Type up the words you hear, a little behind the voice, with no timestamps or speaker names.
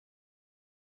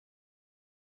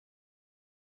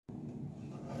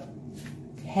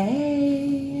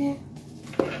Hey,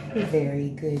 very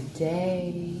good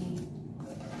day.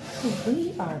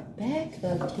 We are back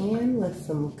again with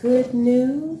some good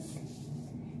news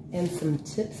and some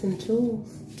tips and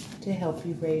tools to help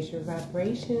you raise your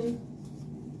vibration.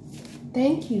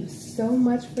 Thank you so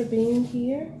much for being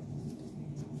here,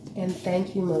 and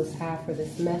thank you Most High for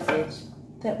this message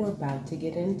that we're about to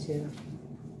get into.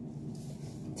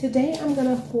 Today I'm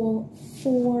going to pull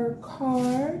 4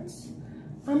 cards.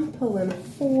 I'm pulling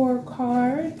 4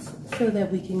 cards so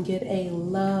that we can get a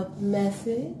love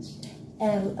message.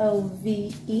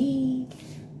 L-O-V-E,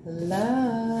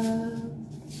 love.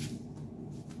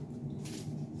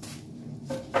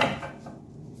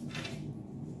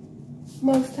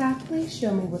 Most High, please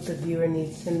show me what the viewer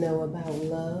needs to know about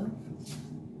love.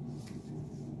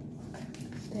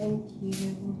 Thank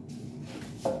you.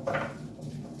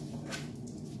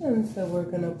 And so we're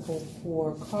going to pull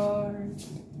 4 cards.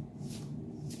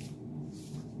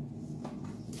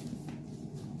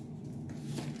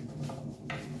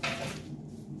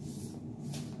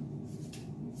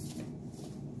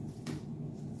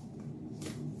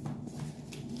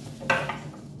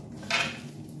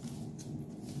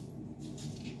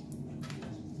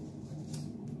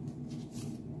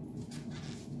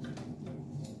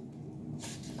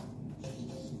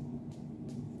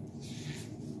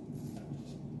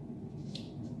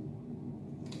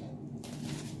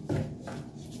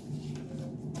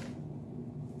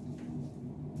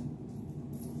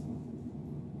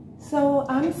 So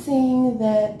I'm seeing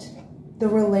that the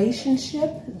relationship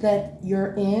that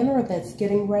you're in or that's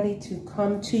getting ready to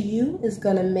come to you is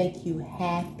going to make you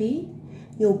happy.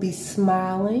 You'll be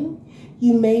smiling.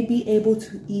 You may be able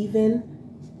to even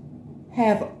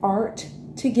have art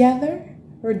together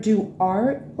or do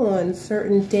art on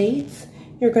certain dates.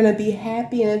 You're going to be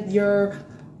happy, and your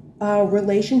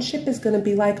relationship is going to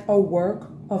be like a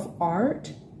work of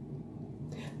art.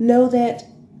 Know that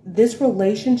this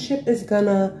relationship is going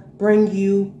to bring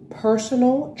you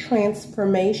personal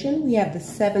transformation. We have the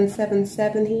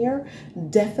 777 here.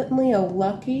 Definitely a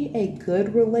lucky, a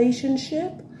good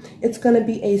relationship. It's going to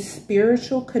be a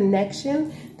spiritual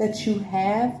connection that you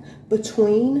have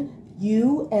between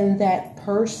you and that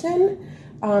person.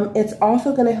 It's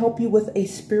also going to help you with a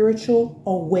spiritual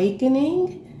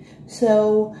awakening.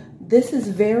 So this is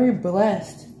very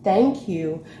blessed. Thank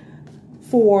you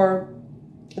for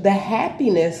the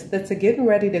happiness that's getting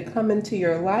ready to come into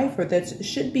your life, or that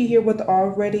should be here with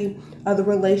already the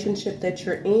relationship that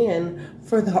you're in.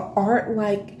 For the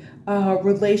art-like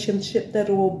relationship that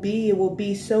it will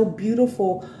be so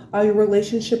beautiful. Your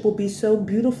relationship will be so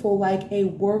beautiful, like a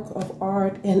work of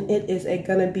art, and it is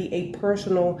going to be a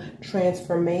personal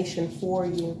transformation for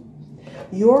you.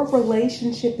 Your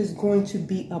relationship is going to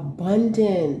be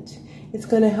abundant. It's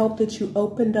going to help that you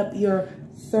opened up your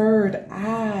third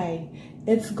eye.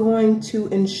 It's going to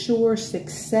ensure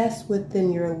success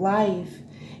within your life.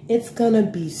 It's going to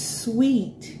be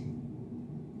sweet.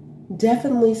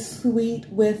 Definitely sweet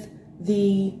with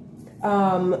the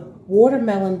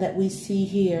watermelon that we see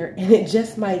here. And it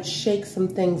just might shake some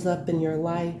things up in your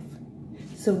life.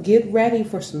 So get ready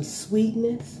for some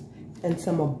sweetness and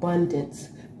some abundance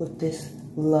with this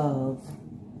love.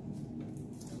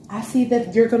 I see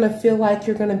that you're going to feel like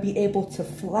you're going to be able to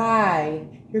fly.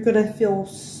 You're going to feel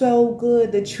so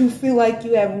good that you feel like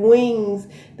you have wings,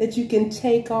 that you can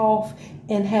take off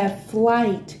and have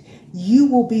flight. You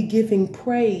will be giving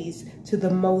praise to the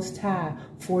Most High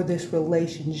for this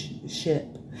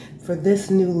relationship, for this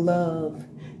new love.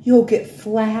 You'll get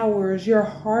flowers. Your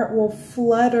heart will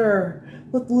flutter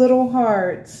with little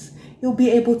hearts. You'll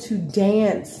be able to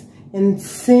dance and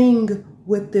sing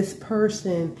with this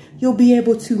person. You'll be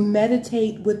able to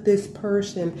meditate with this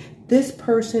person. This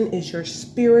person is your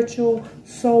spiritual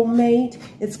soulmate.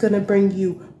 It's going to bring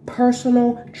you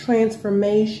personal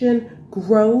transformation,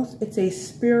 growth. It's a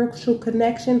spiritual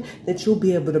connection that you'll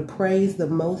be able to praise the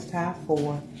Most High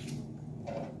for.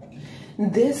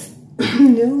 This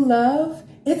new love,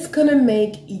 it's going to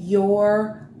make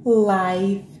your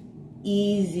life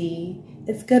easy.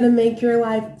 It's going to make your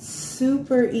life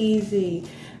super easy.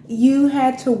 You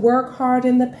had to work hard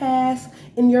in the past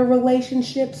in your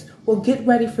relationships. Well, get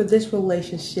ready for this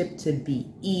relationship to be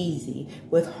easy,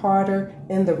 with harder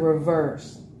in the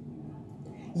reverse.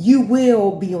 You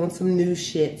will be on some new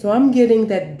shit. So I'm getting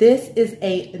that this is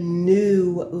a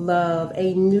new love.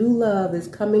 A new love is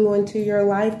coming onto your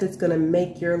life that's going to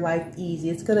make your life easy.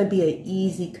 It's going to be an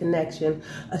easy connection,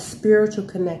 a spiritual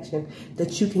connection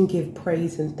that you can give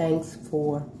praise and thanks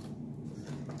for.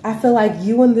 I feel like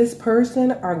you and this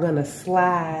person are going to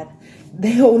slide.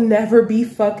 They'll never be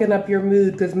fucking up your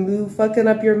mood, because fucking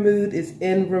up your mood is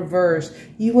in reverse.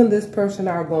 You and this person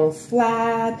are going to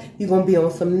slide. You're going to be on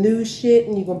some new shit,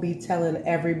 and you're going to be telling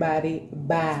everybody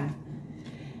bye.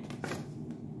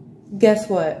 Guess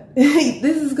what?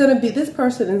 This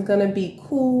person is going to be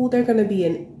cool. They're going to be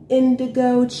an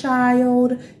indigo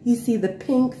child. You see the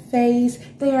pink face.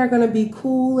 They are going to be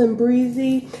cool and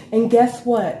breezy. And guess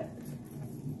what?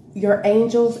 Your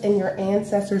angels and your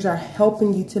ancestors are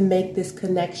helping you to make this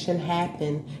connection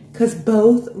happen, because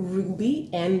both Ruby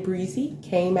and Breezy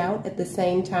came out at the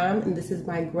same time, and this is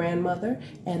my grandmother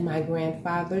and my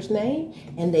grandfather's name,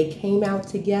 and they came out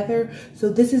together. So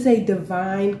this is a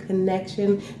divine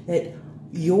connection that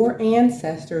your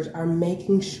ancestors are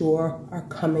making sure are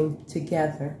coming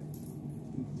together.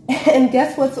 And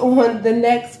guess what's on the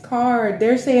next card?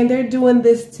 They're saying they're doing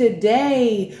this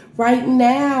today, right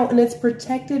now, and it's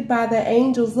protected by the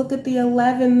angels. Look at the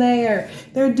 11 there.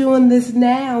 They're doing this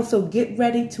now, so get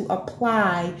ready to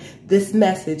apply this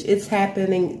message. It's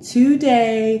happening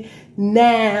today,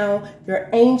 now. Your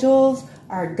angels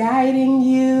are guiding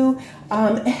you.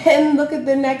 And look at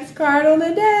the next card on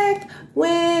the deck.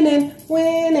 Winning,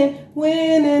 winning,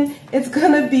 winning. It's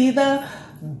gonna be the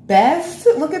best,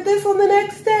 look at this on the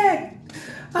next deck.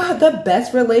 The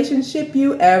best relationship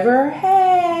you ever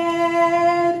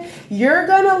had. You're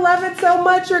gonna love it so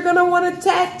much, you're gonna want to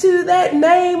tattoo that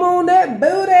name on that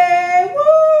booty.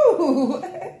 Woo!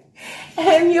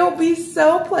 And you'll be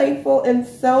so playful and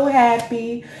so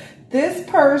happy. This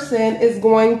person is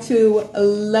going to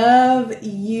love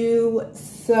you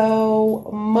so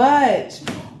much.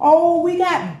 Oh, we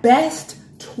got best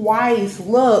twice.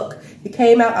 Look. It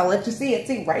came out, I'll let you see it.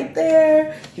 See right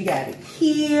there. You got it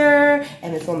here,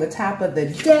 and it's on the top of the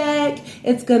deck.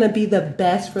 It's gonna be the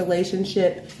best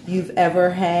relationship you've ever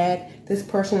had. This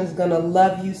person is gonna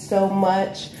love you so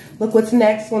much. Look what's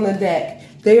next on the deck.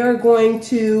 They are going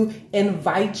to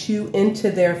invite you into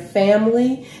their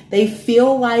family. They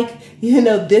feel like, you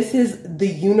know, this is the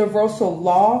universal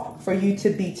law for you to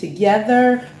be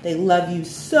together. They love you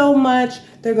so much.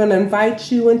 They're going to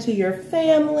invite you into your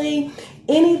family.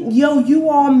 You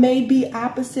all may be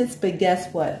opposites, but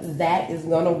guess what? That is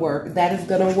going to work. That is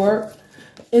going to work.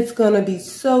 It's going to be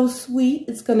so sweet.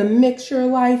 It's going to mix your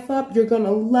life up. You're going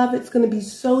to love it. It's going to be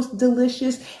so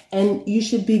delicious. And you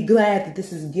should be glad that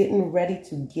this is getting ready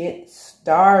to get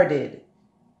started.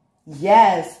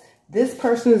 Yes, this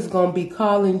person is going to be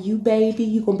calling you baby.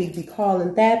 You're going to be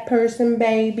calling that person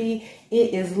baby.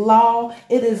 It is law.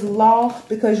 It is law,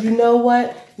 because you know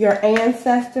what? Your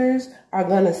ancestors are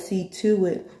going to see to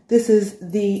it. This is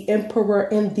the emperor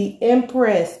and the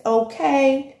empress,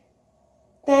 okay?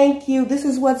 Thank you. This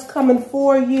is what's coming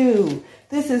for you.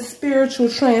 This is spiritual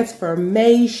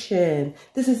transformation.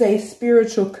 This is a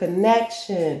spiritual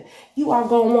connection. You are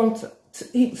going to want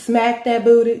to smack that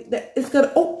booty. It's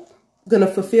going to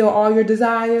fulfill all your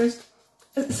desires.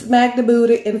 Smack the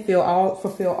booty and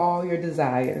fulfill all your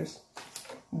desires.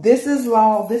 This is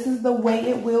law. This is the way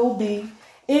it will be.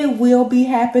 It will be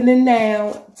happening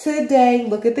now, today.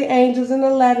 Look at the angels in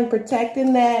 11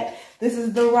 protecting that. This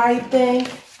is the right thing.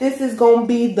 This is going to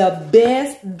be the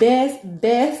best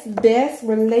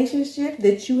relationship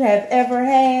that you have ever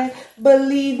had.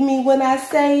 Believe me when I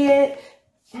say it.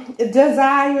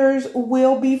 Desires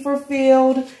will be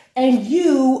fulfilled, and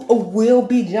you will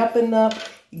be jumping up,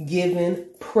 giving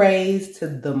praise to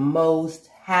the Most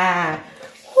High.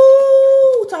 Woo!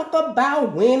 Talk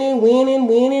about winning, winning,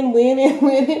 winning, winning,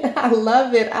 winning. I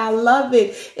love it. I love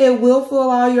it. It will fill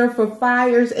all your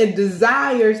fires and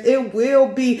desires. It will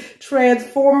be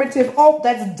transformative. Oh,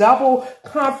 that's double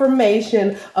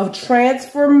confirmation of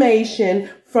transformation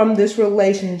from this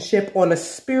relationship on a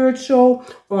spiritual,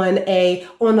 on a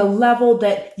level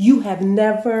that you have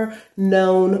never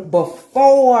known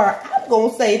before. I'm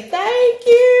going to say thank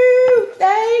you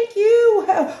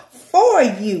for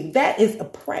you. That is a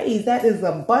praise. That is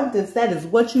abundance. That is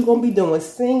what you're going to be doing.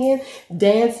 Singing,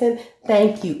 dancing.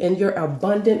 Thank you in your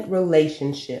abundant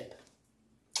relationship.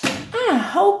 I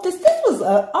hope this was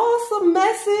an awesome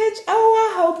message.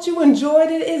 Oh, I hope you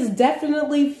enjoyed it. It's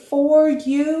definitely for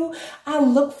you. I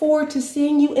look forward to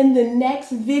seeing you in the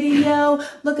next video.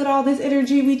 Look at all this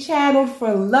energy we channeled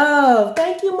for love.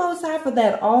 Thank you, Most High, for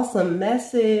that awesome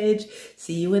message.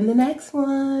 See you in the next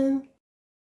one.